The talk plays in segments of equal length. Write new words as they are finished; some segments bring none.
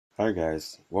Hi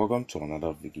guys, welcome to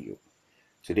another video.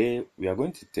 Today we are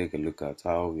going to take a look at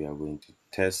how we are going to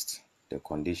test the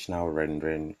conditional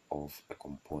rendering of a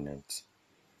component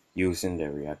using the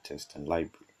React testing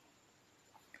library.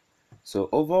 So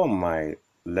over on my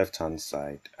left hand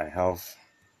side I have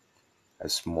a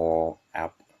small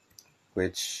app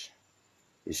which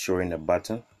is showing a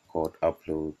button called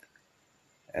upload,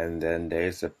 and then there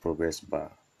is a progress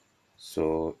bar.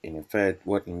 So in effect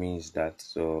what it means that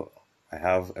I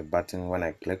have a button. When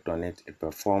I clicked on it, it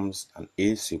performs an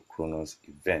asynchronous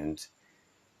event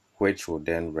which will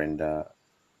then render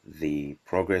the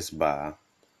progress bar.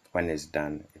 When it's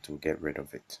done, it will get rid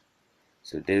of it.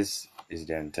 So this is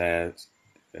the entire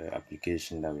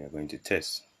application that we are going to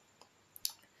test.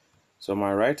 So on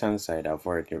my right hand side, I've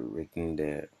already written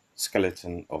the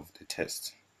skeleton of the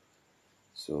test.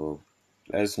 So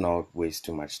let's not waste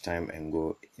too much time and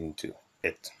go into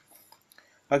it.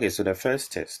 Okay, so the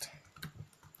first test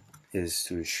is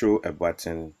to show a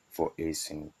button for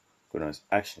asynchronous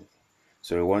action.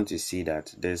 So we want to see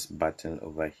that this button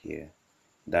over here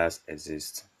does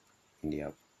exist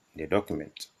in the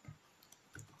document.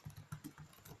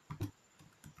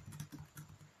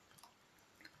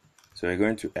 So we're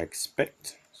going to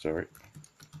expect the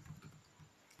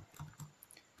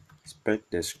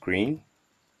screen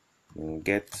and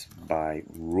get by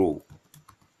row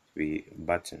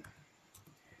button.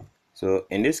 So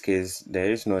in this case,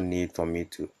 there is no need for me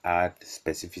to add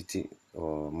specificity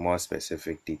or more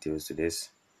specific details to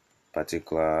this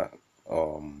particular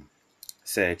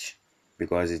search,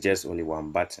 because it's just only one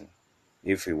button.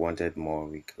 If we wanted more,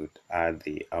 we could add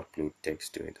the upload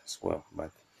text to it as well,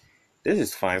 but this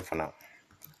is fine for now.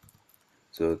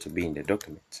 So to be in the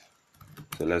document.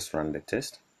 So let's run the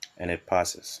test and it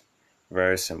passes.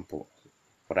 Very simple.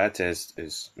 For that test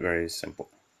is very simple.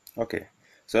 Okay,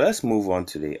 so let's move on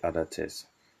to the other test.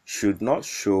 Should not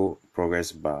show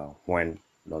progress bar when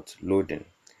not loading.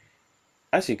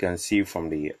 As you can see from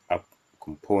the app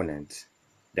component,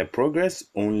 the progress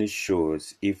only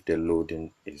shows if the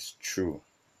loading is true,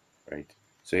 right?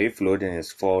 So if loading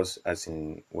is false, as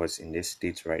in what's in this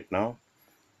state right now,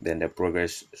 then the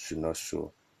progress should not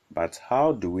show. But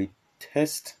how do we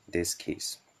test this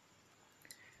case?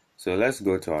 So let's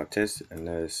go to our test and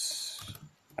let's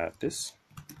add this.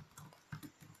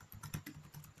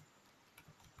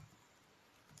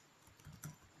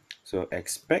 So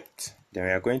expect, then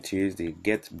we are going to use the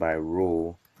get by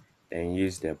row and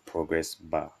use the progress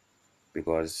bar,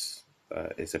 because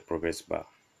it's a progress bar,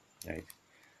 right?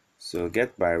 So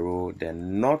get by row,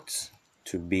 then not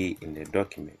to be in the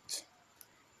document.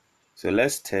 So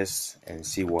let's test and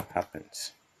see what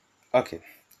happens. Okay,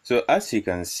 so as you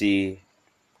can see,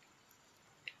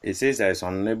 it says that it's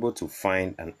unable to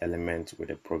find an element with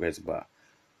a progress bar,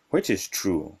 which is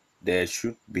true. There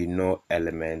should be no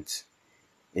element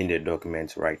in the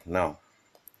document right now.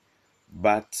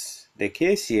 But the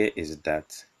case here is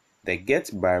that the get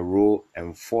by row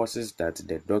enforces that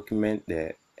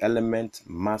the element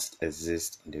must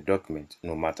exist in the document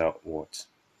no matter what,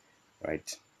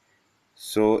 right?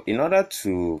 So in order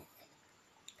to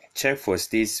check for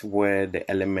states where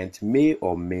the element may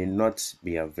or may not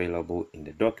be available in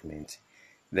the document,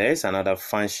 there is another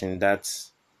function that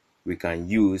we can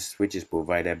use, which is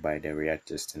provided by the React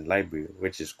testing library,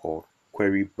 which is called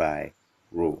query by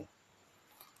row.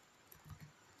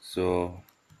 So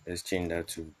let's change that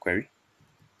to query.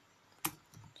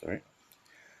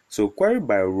 So query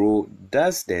by row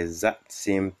does the exact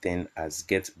same thing as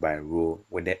get by row,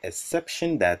 with the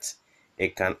exception that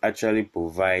it can actually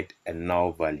provide a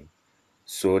null value.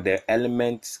 So the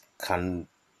element can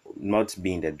not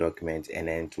be in the document and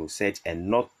then to search and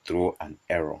not throw an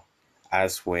error,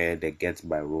 as where the get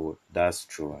by row does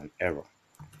throw an error.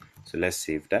 So let's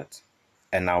save that.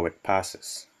 And now it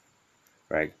passes,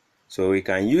 right? So we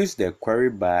can use the query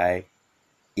by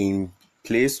in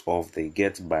place of the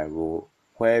get by row,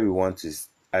 where we want to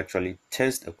actually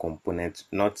test a component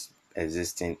not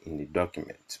existing in the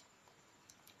document.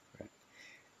 Right?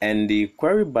 And the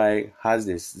query by has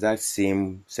the exact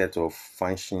same set of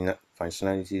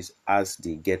functionalities as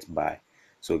the get by.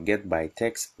 So get by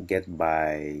text, get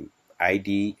by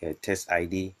ID, test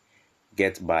ID,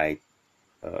 get by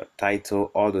title,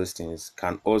 all those things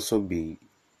can also be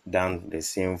done the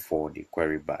same for the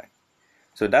query by.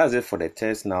 So that's it for the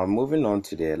test. Now moving on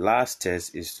to the last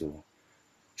test is to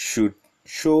should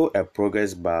show a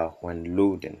progress bar when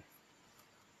loading.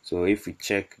 So if we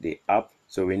check the app,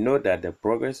 so we know that the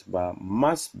progress bar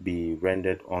must be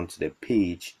rendered onto the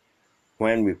page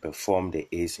when we perform the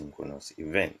asynchronous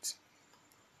event.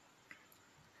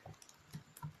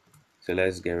 So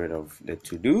let's get rid of the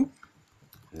to do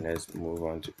and let's move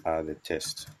on to add the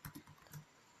test.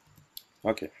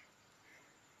 Okay,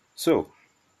 so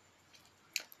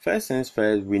first things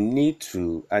first, we need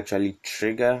to actually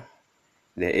trigger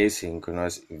the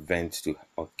asynchronous event to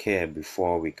occur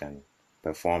before we can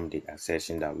perform the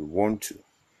assertion that we want to.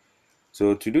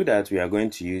 So to do that, we are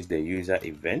going to use the user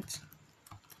event,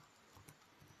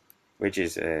 which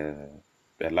is a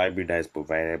library that is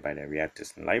provided by the React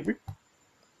Testing library.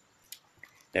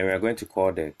 Then we are going to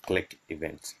call the click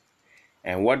event.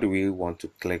 And what do we want to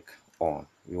click on?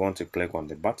 We want to click on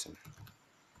the button.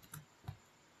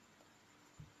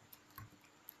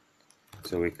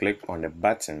 So we click on the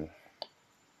button.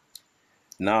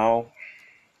 Now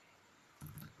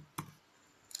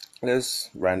let's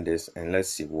run this and let's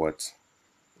see what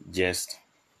just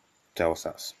tells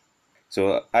us.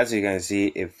 So as you can see,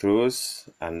 it throws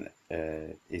and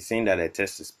it's saying that the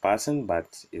test is passing,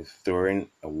 but it's throwing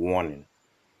a warning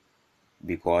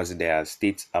because there are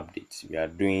state updates. We are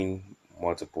doing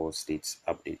multiple states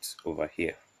updates over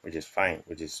here, which is fine,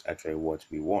 which is actually what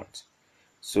we want.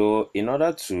 So in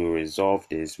order to resolve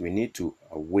this, we need to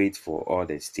wait for all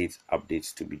the state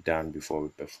updates to be done before we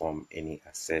perform any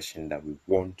assertion that we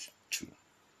want to.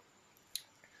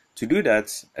 To do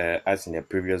that, as in the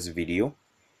previous video,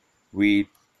 we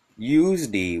use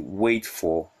the wait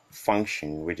for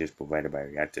function, which is provided by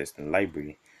React Testing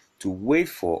library, to wait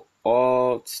for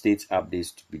all state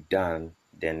updates to be done,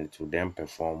 then to then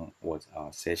perform what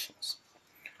our sessions.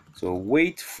 So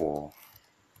wait for.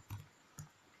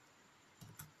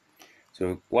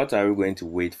 So what are we going to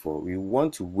wait for? We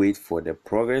want to wait for the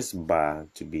progress bar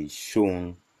to be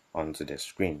shown onto the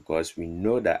screen, because we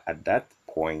know that at that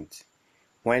point,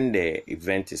 when the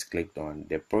event is clicked on,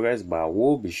 the progress bar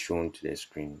will be shown to the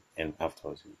screen, and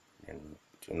afterwards it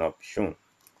will not be shown.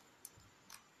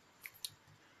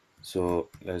 So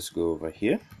let's go over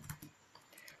here.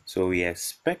 So we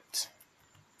expect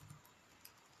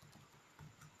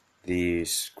the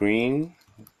screen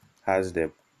has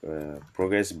the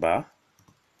progress bar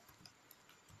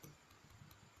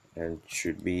and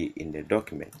should be in the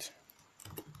document.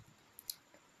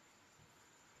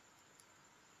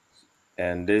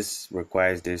 And this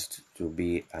requires this to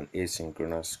be an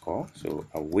asynchronous call. So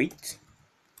await.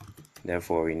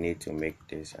 Therefore, we need to make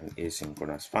this an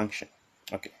asynchronous function.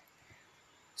 Okay.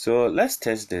 So let's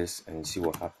test this and see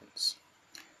what happens.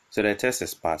 So the test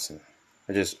is passing,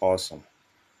 which is awesome.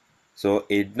 So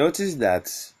it noticed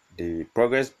that the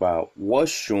progress bar was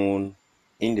shown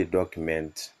in the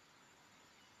document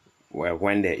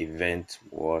when the event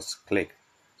was clicked.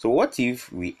 So what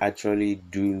if we actually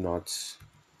do not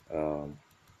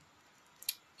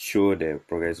show the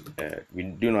progress, we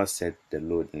do not set the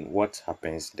loading? What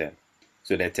happens then?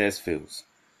 So the test fails.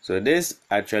 So this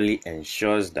actually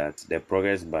ensures that the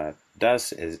progress bar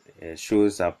does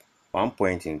shows up one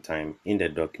point in time in the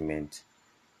document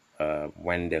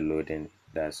when the loading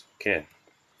does occur.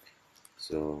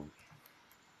 So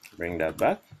bring that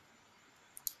back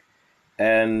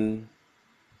and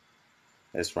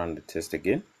let's run the test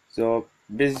again. So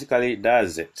basically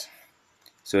that's it.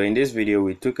 So in this video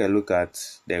we took a look at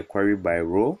the query by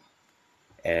row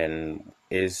and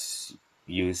its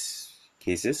use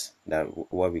cases, that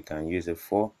what we can use it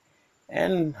for,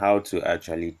 and how to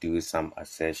actually do some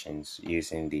assertions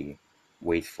using the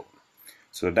wait for.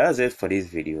 So that's it for this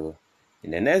video. In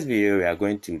the next video we are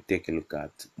going to take a look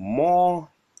at more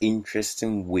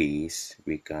interesting ways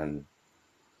we can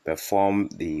perform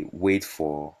the wait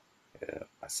for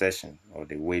assertion or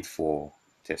the wait for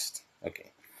test. Okay,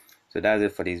 so that's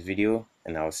it for this video,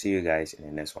 and I'll see you guys in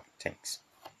the next one. Thanks.